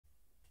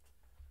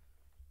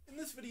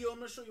this video, I'm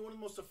going to show you one of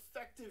the most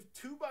effective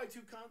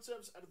 2x2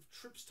 concepts out of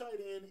trips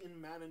tight end in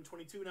Madden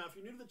 22. Now, if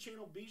you're new to the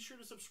channel, be sure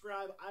to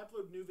subscribe. I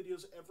upload new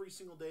videos every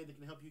single day that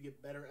can help you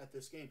get better at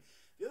this game.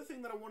 The other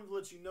thing that I wanted to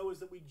let you know is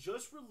that we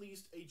just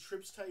released a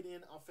trips tight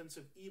end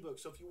offensive ebook.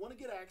 So if you want to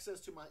get access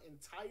to my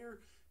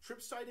entire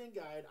trips tight end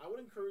guide, I would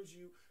encourage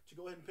you to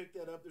go ahead and pick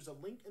that up. There's a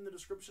link in the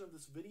description of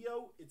this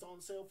video. It's on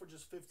sale for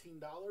just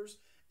 $15.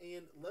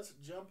 And let's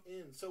jump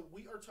in. So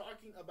we are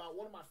talking about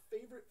one of my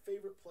favorite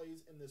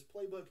plays in this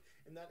playbook,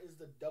 and that is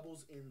the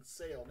doubles in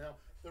sale. Now,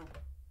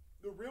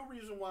 the real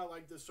reason why I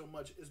like this so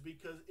much is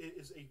because it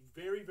is a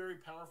very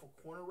powerful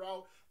corner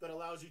route that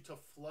allows you to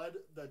flood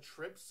the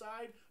trip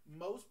side.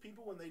 Most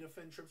people, when they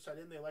defend trips tight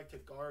end, they like to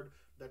guard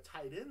the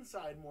tight end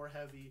side more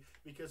heavy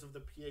because of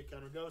the PA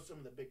counter go, some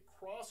of the big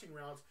crossing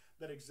routes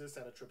that exist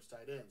out of trips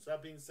tight end. So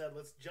that being said,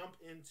 let's jump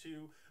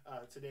into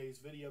today's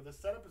video. The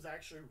setup is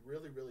actually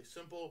really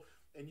simple,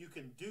 and you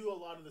can do a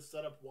lot of the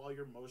setup while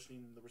you're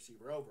motioning the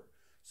receiver over.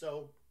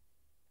 So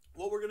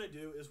what we're going to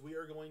do is we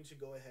are going to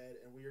go ahead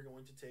and we are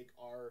going to take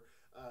our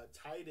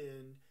tight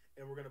end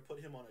and we're going to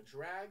put him on a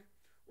drag.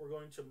 We're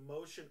going to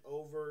motion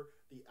over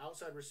the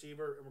outside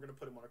receiver and we're going to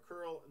put him on a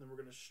curl, and then we're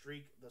going to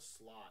streak the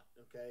slot.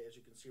 Okay, as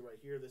you can see right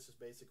here, this is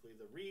basically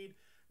the read.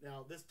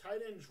 Now, this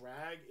tight end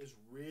drag is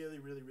really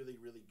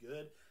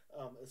good,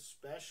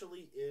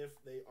 especially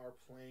if they are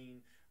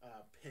playing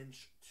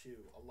pinch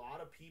two. A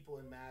lot of people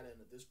in Madden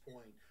at this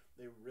point,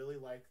 they really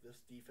like this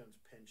defense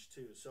pinch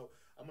two. So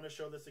I'm going to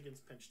show this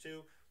against pinch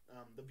two.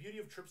 The beauty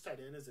of trips tight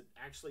end is it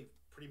actually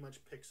pretty much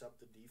picks up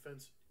the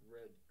defense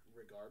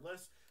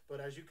regardless. But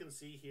as you can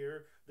see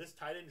here, this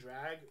tight end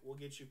drag will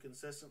get you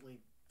consistently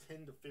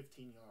 10 to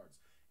 15 yards.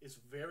 It's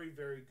very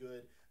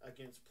good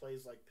against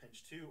plays like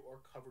pinch two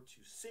or cover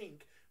two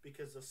sink,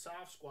 because the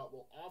soft squat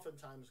will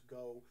oftentimes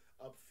go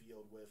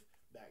upfield with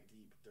that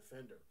deep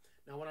defender.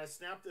 Now, when I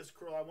snap this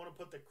curl, I want to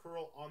put the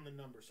curl on the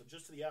numbers. So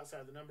just to the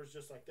outside of the numbers,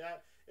 just like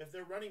that. If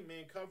they're running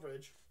man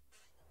coverage,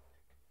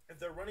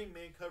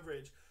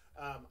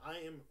 I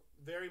am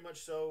very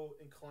much so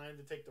inclined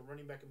to take the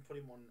running back and put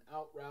him on an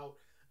out route.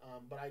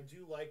 But I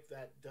do like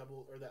that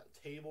double or that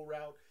table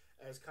route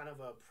as kind of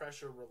a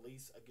pressure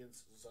release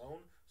against zone.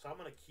 So I'm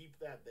going to keep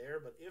that there.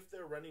 But if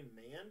they're running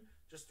man,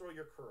 just throw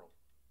your curl.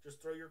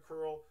 Just throw your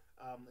curl.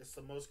 It's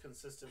the most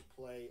consistent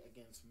play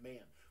against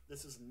man.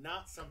 This is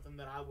not something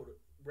that I would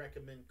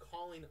recommend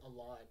calling a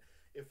lot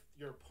if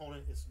your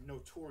opponent is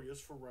notorious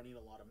for running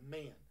a lot of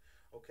man.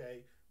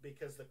 Okay,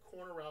 because the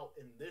corner route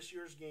in this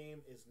year's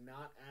game is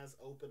not as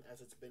open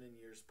as it's been in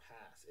years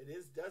past. It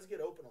does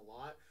get open a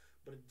lot,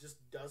 but it just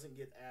doesn't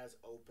get as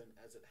open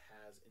as it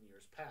has in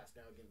years past.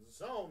 Now, against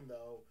zone,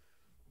 though,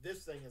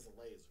 this thing is a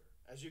laser.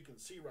 As you can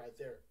see right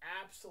there,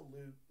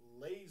 absolute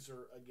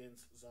laser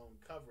against zone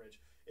coverage.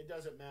 It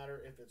doesn't matter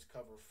if it's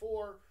cover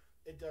 4.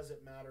 It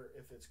doesn't matter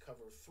if it's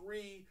cover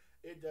 3.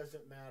 It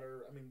doesn't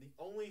matter. I mean, the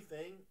only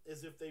thing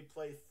is if they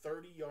play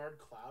 30-yard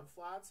cloud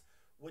flats,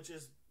 which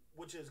is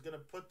going to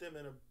put them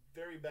in a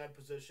very bad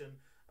position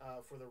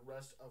for the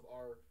rest of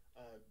our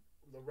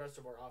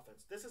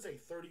offense. This is a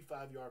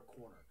 35-yard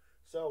corner,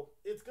 so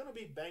it's going to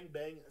be bang,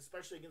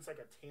 especially against like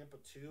a Tampa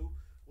 2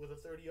 with a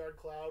 30-yard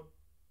cloud.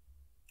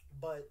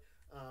 But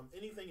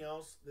anything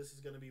else, this is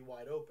going to be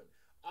wide open.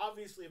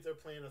 Obviously, if they're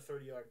playing a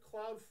 30-yard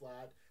cloud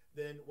flat,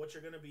 then what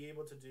you're going to be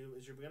able to do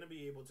is you're going to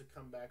be able to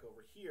come back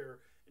over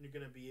here, and you're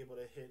going to be able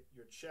to hit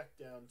your check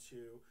down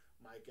to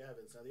Mike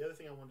Evans. Now, the other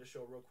thing I wanted to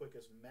show real quick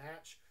is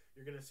match.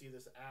 You're going to see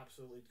this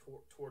absolutely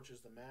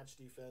torches the match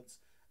defense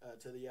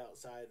to the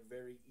outside.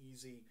 Very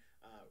easy,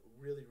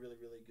 really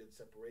good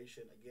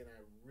separation. Again,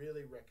 I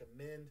really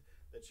recommend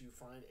that you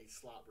find a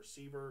slot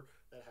receiver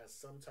that has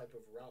some type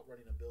of route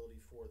running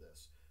ability for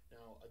this.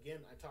 Now,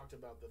 again, I talked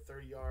about the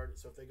 30-yard.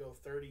 So if they go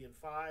 30 and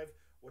 5,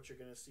 what you're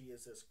going to see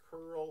is this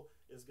curl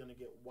is going to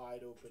get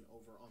wide open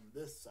over on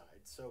this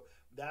side. So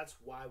that's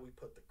why we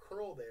put the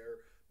curl there,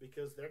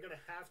 because they're going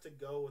to have to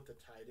go with the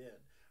tight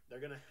end.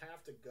 They're going to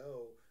have to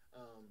go,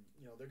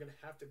 they're going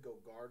to have to go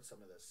guard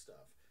some of this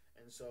stuff.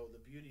 And so the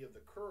beauty of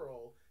the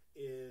curl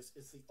is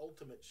it's the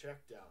ultimate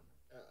check down,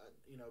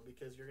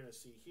 because you're going to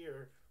see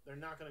here, they're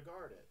not going to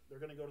guard it.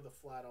 They're going to go to the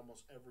flat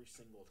almost every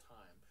single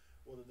time.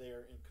 Whether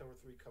they're in cover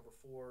 3, cover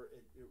 4,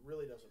 it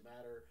really doesn't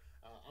matter.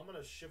 I'm going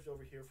to shift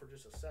over here for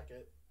just a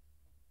second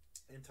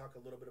and talk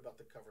a little bit about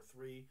the cover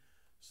 3.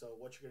 So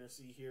what you're going to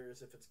see here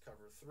is if it's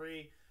cover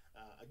 3,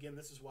 again,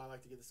 this is why I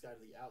like to get this guy to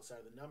the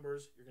outside of the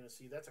numbers. You're going to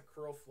see that's a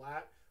curl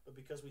flat, but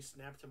because we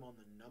snapped him on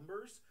the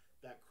numbers,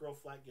 that curl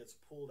flat gets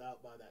pulled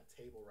out by that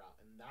table route.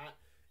 And that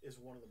is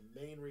one of the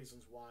main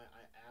reasons why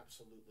I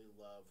absolutely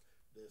love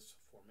this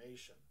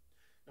formation.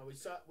 Now, we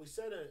said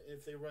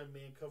if they run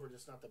man coverage,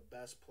 it's not the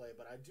best play,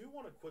 but I do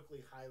want to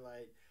quickly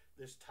highlight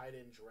this tight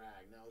end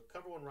drag. Now,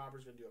 cover 1 robber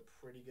is going to do a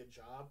pretty good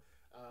job.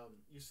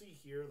 You see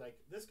here, like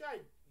this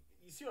guy,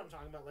 you see what I'm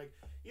talking about? Like,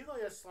 even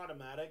though he has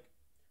Slot-O-Matic,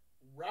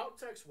 Route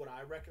Tech's what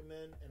I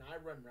recommend, and I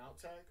run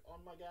Route Tech on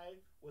my guy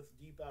with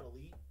Deep Out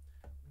Elite.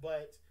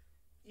 But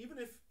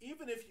even if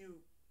you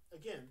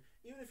again,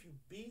 even if you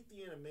beat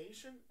the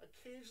animation,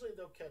 occasionally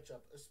they'll catch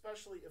up,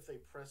 especially if they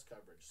press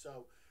coverage.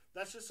 So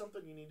that's just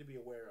something you need to be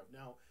aware of.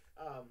 Now,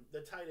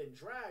 the tight end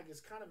drag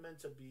is kind of meant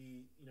to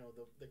be,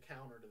 the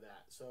counter to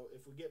that. So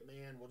if we get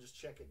man, we'll just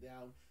check it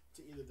down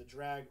to either the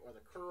drag or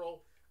the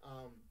curl.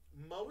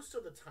 Most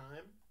of the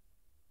time,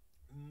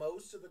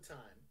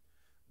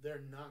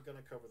 they're not going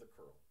to cover the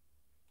curl.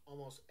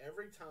 Almost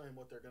every time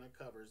what they're going to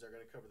cover is they're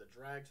going to cover the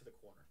drag to the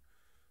corner.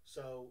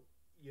 So,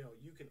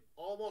 you can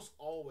almost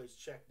always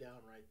check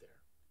down right there.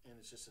 And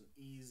it's just an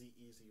easy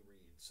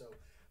read. So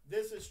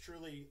this is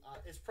truly,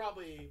 it's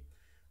probably,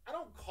 I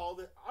don't call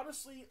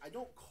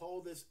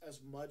this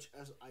as much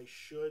as I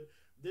should.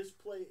 This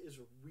play is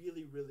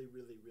really good.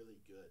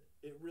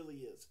 It really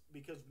is.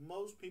 Because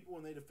most people,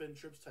 when they defend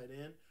trips tight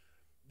end,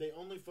 they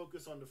only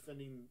focus on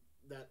defending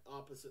that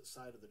opposite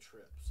side of the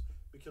trips.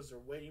 Because they're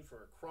waiting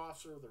for a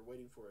crosser, they're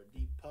waiting for a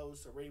deep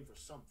post, they're waiting for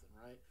something,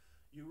 right?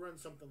 You run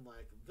something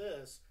like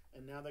this,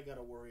 and now they got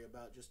to worry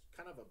about just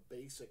kind of a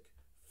basic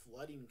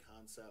flooding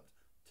concept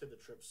to the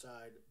trip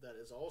side that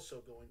is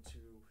also going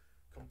to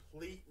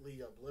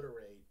completely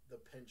obliterate the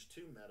pinch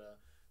 2 meta,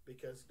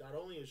 because not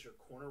only is your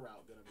corner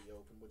route going to be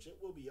open, which it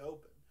will be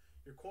open,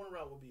 your corner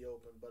route will be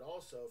open, but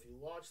also if you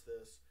watch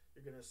this,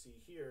 you're going to see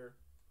here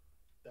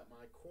that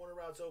my corner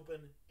route's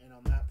open, and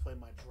on that play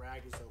my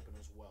drag is open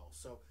as well.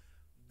 So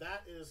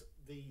that is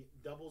the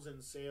doubles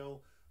in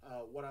sail.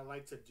 What I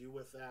like to do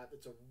with that,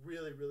 it's a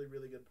really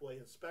good play,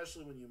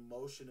 especially when you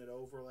motion it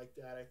over like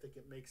that. I think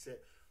it makes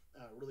it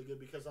really good,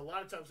 because a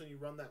lot of times when you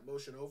run that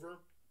motion over,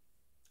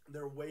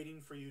 they're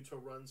waiting for you to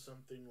run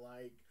something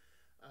like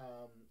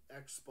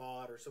X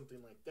spot or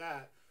something like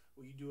that,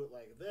 where you do it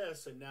like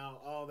this, and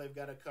now, they've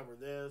got to cover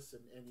this,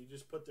 and you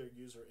just put their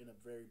user in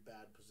a very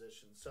bad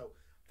position. So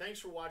thanks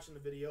for watching the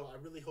video.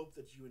 I really hope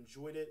that you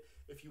enjoyed it.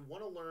 If you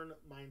want to learn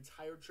my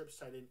entire Trips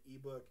Tight End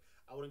ebook,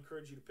 I would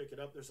encourage you to pick it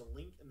up. There's a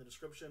link in the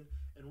description.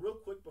 And real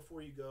quick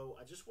before you go,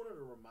 I just wanted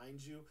to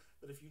remind you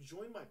that if you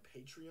join my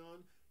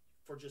Patreon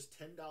for just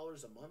 $10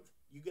 a month,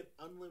 you get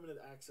unlimited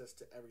access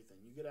to everything.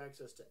 You get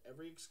access to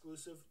every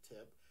exclusive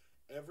tip,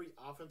 every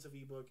offensive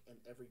ebook, and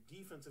every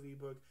defensive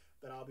ebook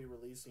that I'll be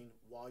releasing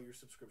while your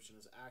subscription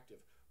is active.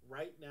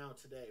 Right now,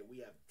 today, we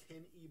have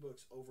 10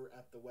 ebooks over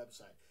at the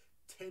website,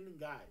 10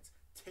 guides,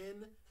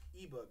 10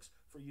 ebooks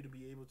for you to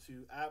be able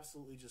to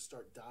absolutely just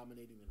start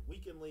dominating in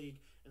Weekend League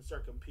and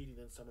start competing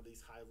in some of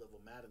these high-level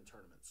Madden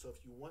tournaments. So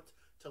if you want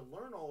to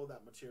learn all of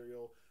that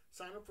material,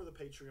 sign up for the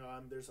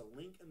Patreon. There's a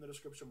link in the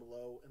description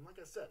below. And like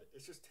I said,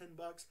 it's just $10,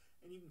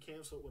 and you can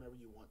cancel it whenever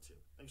you want to.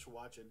 Thanks for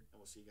watching, and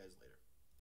we'll see you guys later.